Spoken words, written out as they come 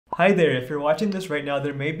Hi there, if you're watching this right now,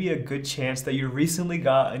 there may be a good chance that you recently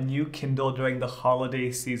got a new Kindle during the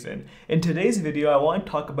holiday season. In today's video, I want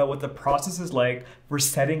to talk about what the process is like for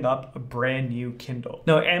setting up a brand new Kindle.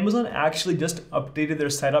 Now, Amazon actually just updated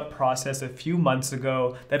their setup process a few months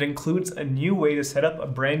ago that includes a new way to set up a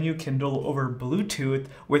brand new Kindle over Bluetooth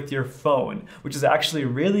with your phone, which is actually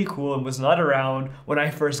really cool and was not around when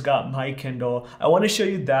I first got my Kindle. I want to show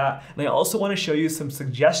you that, and I also want to show you some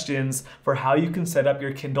suggestions for how you can set up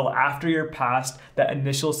your Kindle after you're past that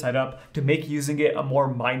initial setup to make using it a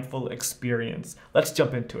more mindful experience. Let's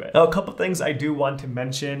jump into it. Now, a couple things I do want to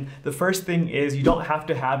mention. The first thing is you don't have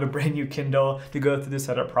to have a brand new Kindle to go through the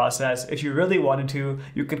setup process. If you really wanted to,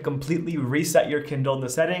 you can completely reset your Kindle in the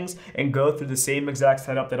settings and go through the same exact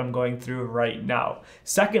setup that I'm going through right now.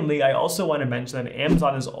 Secondly, I also want to mention that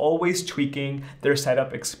Amazon is always tweaking their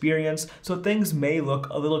setup experience, so things may look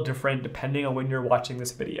a little different depending on when you're watching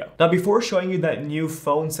this video. Now, before showing you that new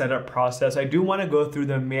phone setup process, I do want to go through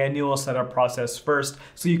the manual setup process first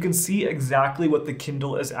so you can see exactly what the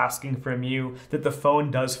Kindle is asking from you that the phone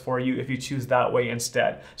does for you if you choose that way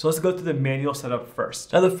instead. So let's go through the manual setup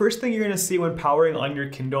first. Now, the first thing you're going to see when powering on your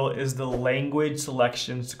Kindle is the language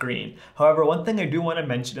selection screen. However, one thing I do want to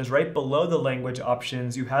mention is right below the language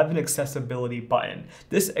options, you have an accessibility button.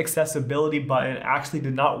 This accessibility button actually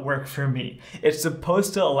did not work for me. It's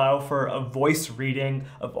supposed to allow for a voice reading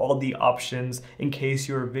of all the options in case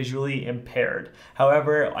you're visually impaired.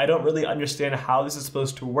 However, I don't really understand how this is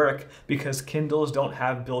supposed to work because Kindles don't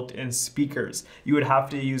have built-in speakers. You would have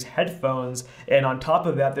to use headphones, and on top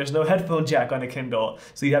of that, there's no headphone jack on a Kindle.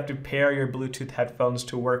 So you have to pair your Bluetooth headphones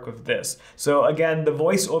to work with this. So again, the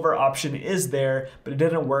voiceover option is there, but it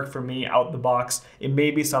didn't work for me out the box. It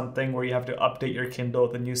may be something where you have to update your Kindle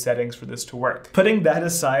with the new settings for this to work. Putting that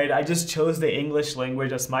aside, I just chose the English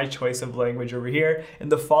language as my choice of language over here,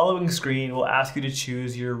 and the following screen will ask you to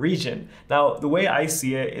choose your region. Now, the way I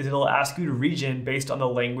see it is it'll ask you to region based on the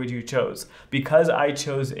language you chose. Because I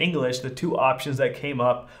chose English, the two options that came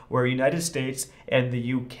up were United States and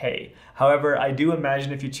the UK. However, I do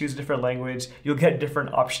imagine if you choose a different language, you'll get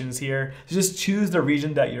different options here. So just choose the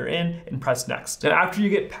region that you're in and press next. And after you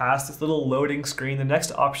get past this little loading screen, the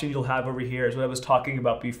next option you'll have over here is what I was talking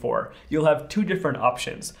about before. You'll have two different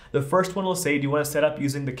options. The first one will say, do you want to set up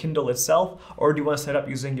using the Kindle itself, or do you want to set up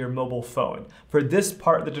using your mobile phone? For this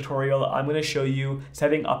part of the tutorial, I'm going to show you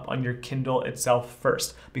setting up on your Kindle itself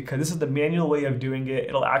first, because this is the manual way of doing it.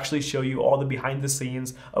 It'll actually show you all the behind the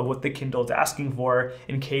scenes of what the Kindle is asking for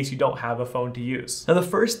in case you don't have a phone to use. Now, the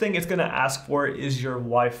first thing it's going to ask for is your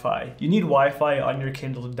Wi-Fi. You need Wi-Fi on your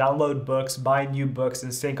Kindle to download books, buy new books,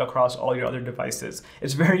 and sync across all your other devices.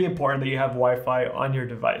 It's very important that you have Wi-Fi on your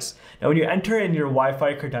device. Now, when you enter in your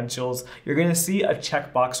Wi-Fi credentials, you're going to see a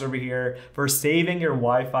checkbox over here for saving your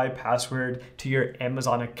Wi-Fi password to your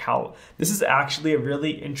Amazon account. This is actually a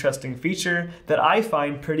really interesting feature that I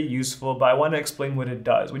find pretty useful, but I want to explain what it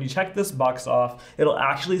does. When you check this box off, it'll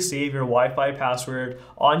actually save your Wi-Fi password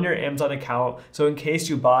on your Amazon account, so in case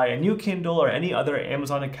you buy a new Kindle or any other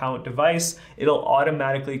Amazon account device, it'll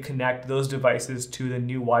automatically connect those devices to the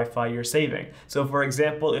new Wi-Fi you're saving. So for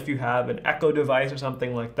example, if you have an Echo device or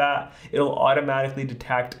something like that, it'll automatically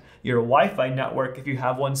detect your Wi-Fi network if you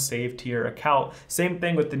have one saved to your account. Same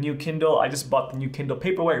thing with the new Kindle. I just bought the new Kindle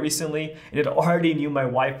Paperwhite recently, and it already knew my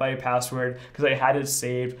Wi-Fi password because I had it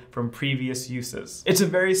saved from previous uses. It's a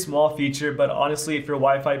very small feature, but honestly, if your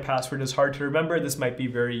Wi-Fi password is hard to remember, this might be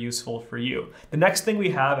very useful for you. The next thing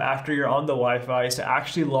we have after you're on the Wi-Fi is to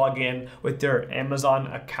actually log in with your Amazon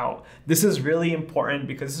account. This is really important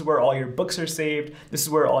because this is where all your books are saved. This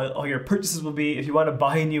is where all your purchases will be. If you want to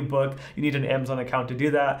buy a new book, you need an Amazon account to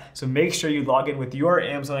do that. So make sure you log in with your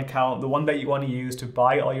Amazon account, the one that you want to use to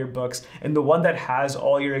buy all your books, and the one that has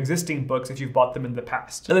all your existing books if you've bought them in the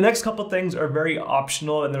past. Now, the next couple things are very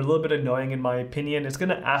optional and they're a little bit annoying in my opinion. It's going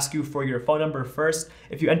to ask you for your phone number first.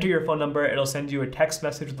 If you enter your phone number, it'll send you a text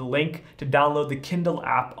message with a link to download the Kindle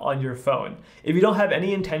app on your phone. If you don't have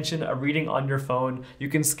any intention of reading on your phone, you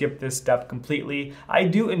can skip this step completely. I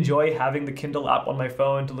do enjoy having the Kindle app on my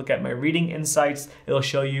phone to look at my reading insights. It'll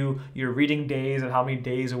show you your reading days and how many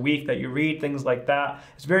days a week that you read, things like that.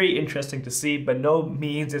 It's very interesting to see, but no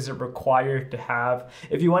means is it required to have.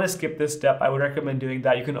 If you want to skip this step, I would recommend doing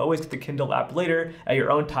that. You can always get the Kindle app later at your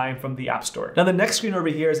own time from the App Store. Now, the next screen over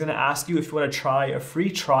here is going to ask you if you want to try a free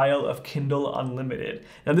trial of Kindle Unlimited.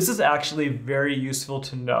 Now, this is actually very useful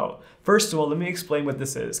to know. First of all, let me explain what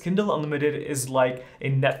this is. Kindle Unlimited is like a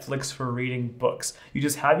Netflix for reading books. You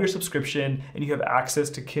just have your subscription and you have access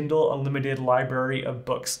to Kindle Unlimited library of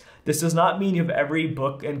books. This does not mean you have every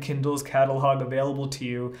book in Kindle's catalog available to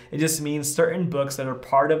you. It just means certain books that are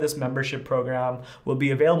part of this membership program will be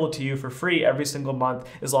available to you for free every single month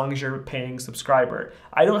as long as you're a paying subscriber.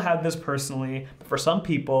 I don't have this personally, but for some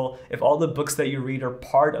people, if all the books that you read are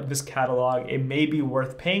part of this catalog, it may be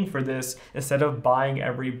worth paying for this instead of buying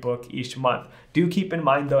every book each month. Do keep in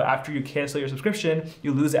mind though, after you cancel your subscription,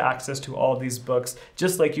 you lose access to all these books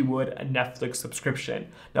just like you would a Netflix subscription.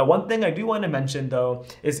 Now, one thing I do want to mention though,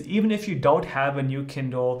 is even if you don't have a new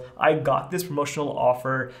Kindle, I got this promotional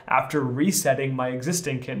offer after resetting my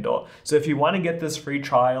existing Kindle. So if you want to get this free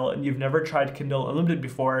trial and you've never tried Kindle Unlimited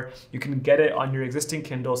before, you can get it on your existing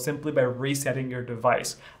Kindle simply by resetting your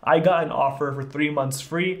device. I got an offer for 3 months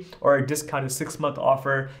free or a discounted 6-month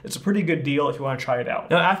offer. It's a pretty good deal if you want to try it out.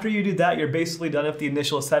 Now, after you do that, you're basically done with the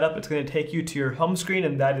initial setup. It's going to take you to your home screen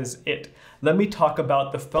and that is it. Let me talk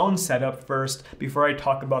about the phone setup first before I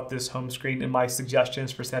talk about this home screen and my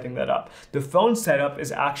suggestions for setting that up. The phone setup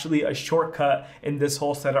is actually a shortcut in this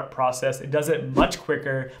whole setup process. It does it much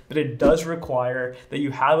quicker, but it does require that you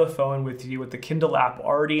have a phone with you with the Kindle app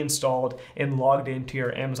already installed and logged into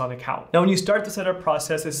your Amazon account. Now, when you start the setup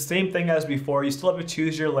process, it's the same thing as before. You still have to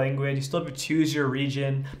choose your language, you still have to choose your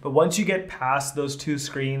region, but once you get past those two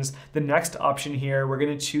screens, the next option here, we're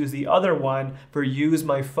going to choose the other one for use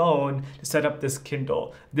my phone to set up this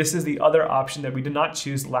Kindle. This is the other option that we did not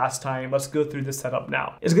choose last time. Let's go through the setup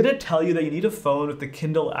now. It's going to tell you that you need a phone with the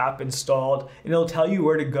Kindle app installed, and it'll tell you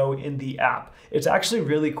where to go in the app. It's actually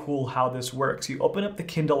really cool how this works. You open up the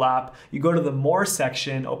Kindle app, you go to the More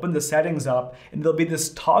section, open the settings up, and there'll be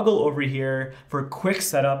this toggle over here for quick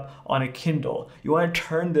setup on a Kindle. You want to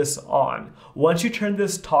turn this on. Once you turn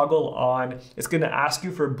this toggle on, it's going to ask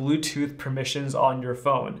you for Bluetooth permissions on your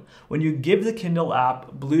phone. When you give the Kindle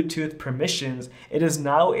app Bluetooth permissions, it is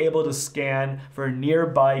now able to scan for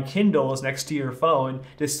nearby Kindles next to your phone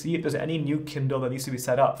to see if there's any new Kindle that needs to be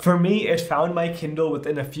set up. For me, it found my Kindle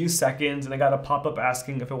within a few seconds and I got a pop-up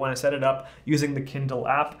asking if I want to set it up using the Kindle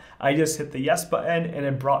app. I just hit the yes button and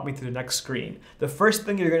it brought me to the next screen. The first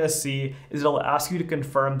thing you're going to see is it'll ask you to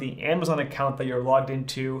confirm the Amazon account that you're logged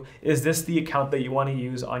into. Is this the account that you want to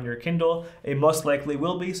use on your Kindle? It most likely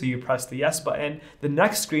will be, so you press the yes button. The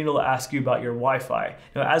next screen will ask you about your Wi-Fi.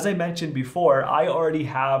 Now, as I mentioned before, I already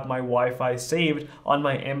have my Wi-Fi saved on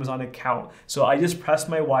my Amazon account. So I just pressed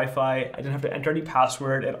my Wi-Fi. I didn't have to enter any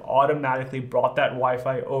password. It automatically brought that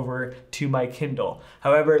Wi-Fi over to my Kindle.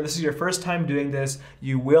 However, this is your first time doing this,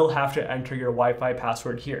 you will have to enter your Wi-Fi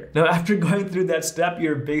password here. Now, after going through that step,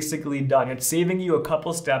 you're basically done. It's saving you a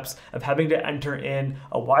couple steps of having to enter in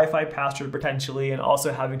a Wi-Fi password potentially and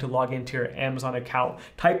also having to log into your Amazon account.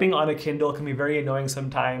 Typing on a Kindle can be very annoying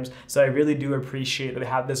sometimes, so I really do appreciate that they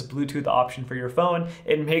have this Bluetooth option for your phone.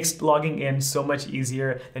 It makes logging in so much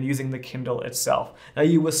easier than using the Kindle itself. Now,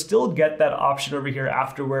 you will still get that option over here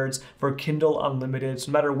afterwards for Kindle Unlimited.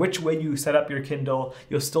 So no matter which way you set up your Kindle,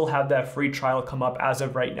 you'll still have that free trial come up as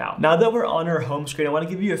of right now. Now that we're on our home screen, I want to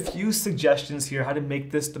give you a few suggestions here how to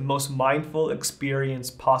make this the most mindful experience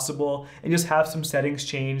possible and just have some settings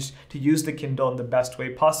changed to use the Kindle in the best way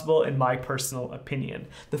possible in my personal opinion.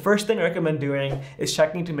 The first thing I recommend doing is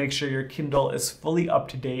checking to make sure your Kindle is fully up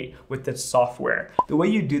to date with its software. The way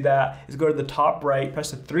you do that is go to the top right,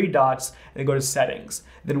 press the 3 dots, and then go to settings.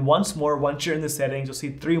 Then once you're in the settings, you'll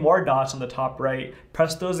see 3 more dots on the top right,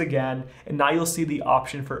 press those again, and now you'll see the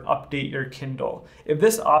option for update your Kindle. If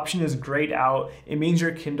this option is grayed out, it means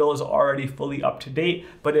your Kindle is already fully up to date,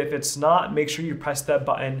 but if it's not, make sure you press that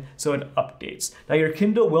button so it updates. Now, your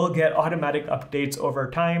Kindle will get automatic updates over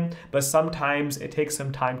time, but sometimes it takes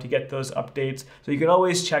some time to get those updates, so you can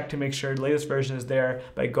always check to make sure the latest version is there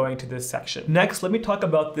by going to this section. Next, let me talk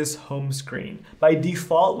about this home screen. By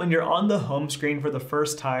default, when you're on the home screen for the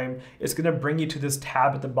first time, it's going to bring you to this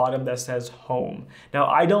tab at the bottom that says Home. Now,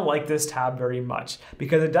 I don't like this tab very much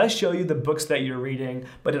because it does show you the books that you're reading,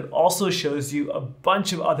 but it also shows you a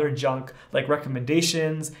bunch of other junk like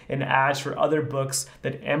recommendations and ads for other books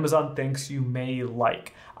that Amazon thinks you may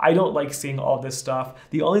like. I don't like seeing all this stuff.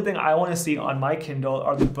 The only thing I want to see on my Kindle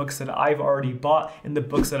are the books that I've already bought and the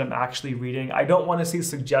books that I'm actually reading. I don't want to see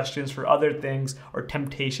suggestions for other things or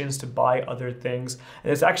temptations to buy other things.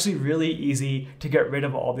 And it's actually really easy to get rid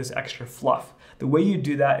of all this extra fluff. The way you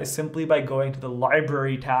do that is simply by going to the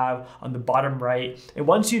library tab on the bottom right. And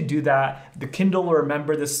once you do that, the Kindle will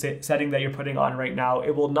remember the setting that you're putting on right now.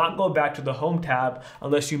 It will not go back to the home tab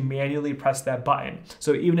unless you manually press that button.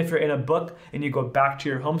 So even if you're in a book and you go back to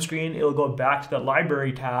your home home screen, it'll go back to the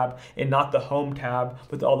library tab and not the home tab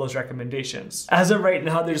with all those recommendations. As of right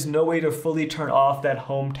now, there's no way to fully turn off that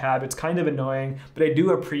home tab. It's kind of annoying, but I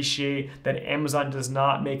do appreciate that Amazon does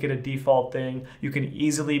not make it a default thing. You can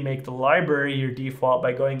easily make the library your default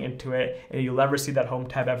by going into it, and you'll never see that home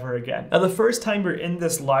tab ever again. Now, the first time you're in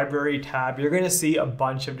this library tab, you're going to see a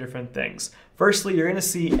bunch of different things. Firstly, you're going to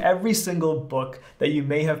see every single book that you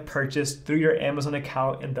may have purchased through your Amazon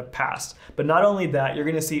account in the past. But not only that, you're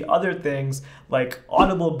going to see other things like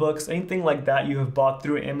Audible books, anything like that you have bought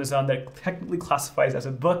through Amazon that technically classifies as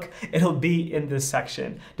a book, it'll be in this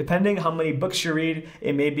section. Depending how many books you read,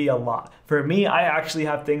 it may be a lot. For me, I actually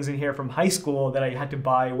have things in here from high school that I had to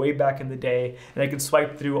buy way back in the day, and I can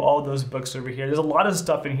swipe through all those books over here. There's a lot of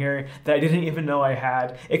stuff in here that I didn't even know I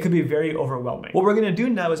had. It could be very overwhelming. What we're going to do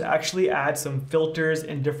now is actually add some filters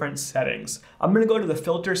in different settings. I'm going to go to the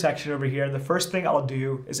filter section over here, and the first thing I'll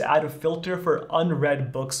do is add a filter for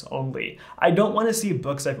unread books only. I don't want to see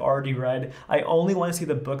books I've already read. I only want to see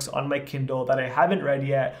the books on my Kindle that I haven't read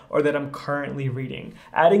yet or that I'm currently reading.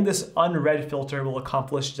 Adding this unread filter will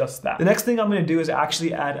accomplish just that. The next thing I'm going to do is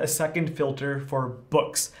actually add a second filter for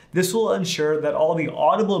books. This will ensure that all the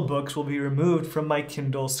Audible books will be removed from my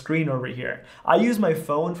Kindle screen over here. I use my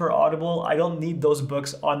phone for Audible. I don't need those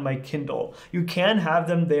books on my Kindle. You can have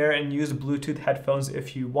them there and use Bluetooth headphones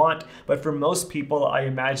if you want, but for most people, I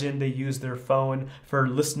imagine they use their phone for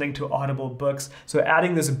listening to Audible books. So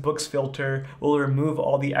adding this books filter will remove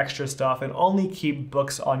all the extra stuff and only keep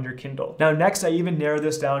books on your Kindle. Now next, I even narrow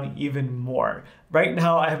this down even more. Right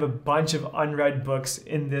now, I have a bunch of unread books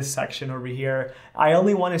in this section over here. I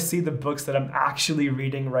only want to see the books that I'm actually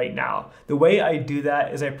reading right now. The way I do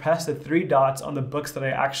that is I press the 3 dots on the books that I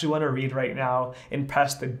actually want to read right now and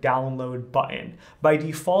press the download button. By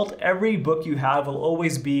default, every book you have will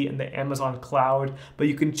always be in the Amazon cloud, but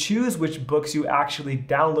you can choose which books you actually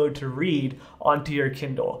download to read onto your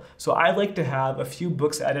Kindle. So I like to have a few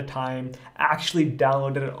books at a time actually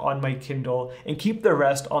downloaded on my Kindle and keep the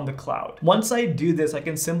rest on the cloud. Once I do this, I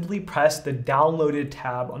can simply press the downloaded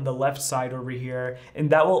tab on the left side over here, and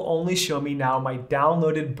that will only show me now my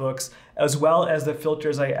downloaded books as well as the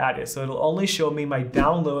filters I added. So it'll only show me my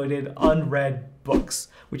downloaded unread books,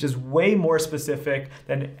 which is way more specific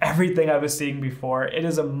than everything I was seeing before. It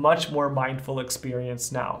is a much more mindful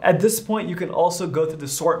experience now. At this point, you can also go through the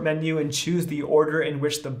sort menu and choose the order in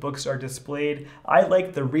which the books are displayed. I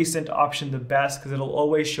like the recent option the best because it'll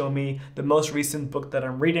always show me the most recent book that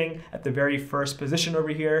I'm reading at the very first position over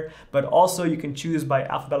here, but also you can choose by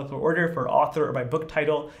alphabetical order for author or by book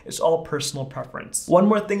title. It's all personal preference. One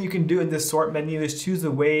more thing you can do in this sort menu is choose the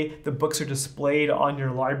way the books are displayed on your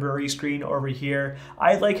library screen over here.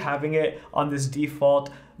 I like having it on this default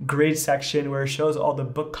grid section where it shows all the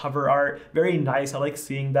book cover art. Very nice. I like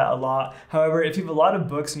seeing that a lot. However, if you have a lot of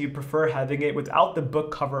books and you prefer having it without the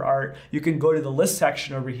book cover art, you can go to the list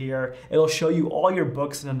section over here. It'll show you all your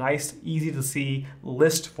books in a nice, easy to see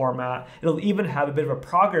list format. It'll even have a bit of a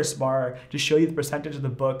progress bar to show you the percentage of the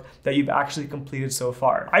book that you've actually completed so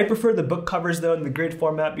far. I prefer the book covers though in the grid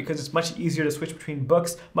format because it's much easier to switch between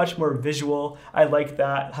books, much more visual. I like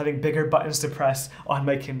that. Having bigger buttons to press on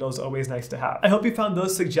my Kindle is always nice to have. I hope you found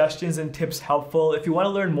those suggestions and tips helpful. If you want to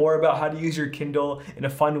learn more about how to use your Kindle in a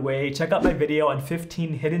fun way, check out my video on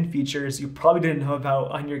 15 hidden features you probably didn't know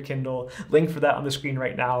about on your Kindle. Link for that on the screen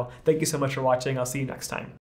right now. Thank you so much for watching. I'll see you next time.